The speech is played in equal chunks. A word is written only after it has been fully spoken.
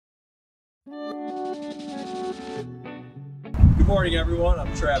Good morning, everyone.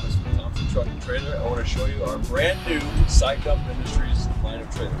 I'm Travis from Thompson Truck and Trailer. I want to show you our brand new Side Dump Industries line of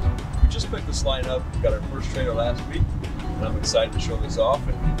trailers. We just picked this line up. We got our first trailer last week, and I'm excited to show this off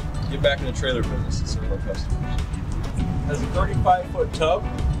and get back in the trailer business and serve our customers. It has a 35-foot tub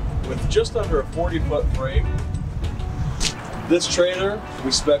with just under a 40-foot frame. This trailer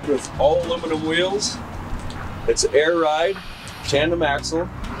we spec with all aluminum wheels. It's air ride, tandem axle.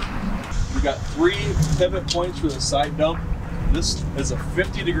 We got 3 pivot points for the side dump. This is a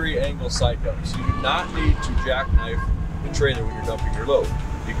 50-degree angle side dump, so you do not need to jackknife the trailer when you're dumping your load.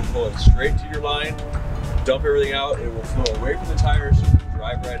 You can pull it straight to your line, dump everything out, it will flow away from the tires, so you can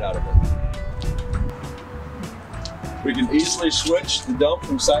drive right out of it. We can easily switch the dump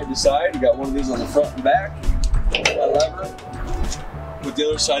from side to side. We got one of these on the front and back. Pull that lever, put the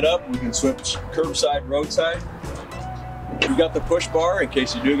other side up, we can switch curbside, roadside. We've got the push bar in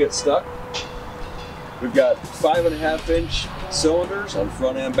case you do get stuck. We've got 5.5-inch cylinders on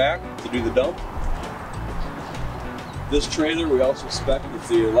front and back to do the dump. This trailer we also spec with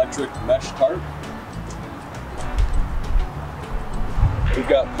the electric mesh tarp. We've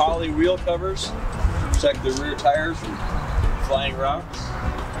got poly wheel covers to protect the rear tires from flying rocks.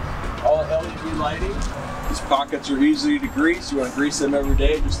 All LED lighting. These pockets are easy to grease. You want to grease them every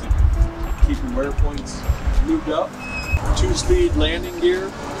day just to keep your wear points moved up. 2-speed landing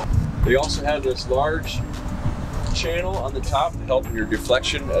gear. They also have this large channel on the top to help in your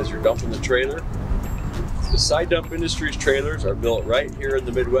deflection as you're dumping the trailer. The Side Dump Industries trailers are built right here in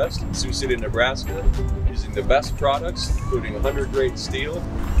the Midwest in Sioux City, Nebraska, using the best products, including 100-grade steel.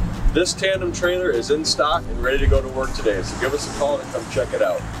 This tandem trailer is in stock and ready to go to work today, so give us a call and come check it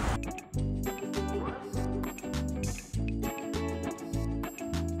out.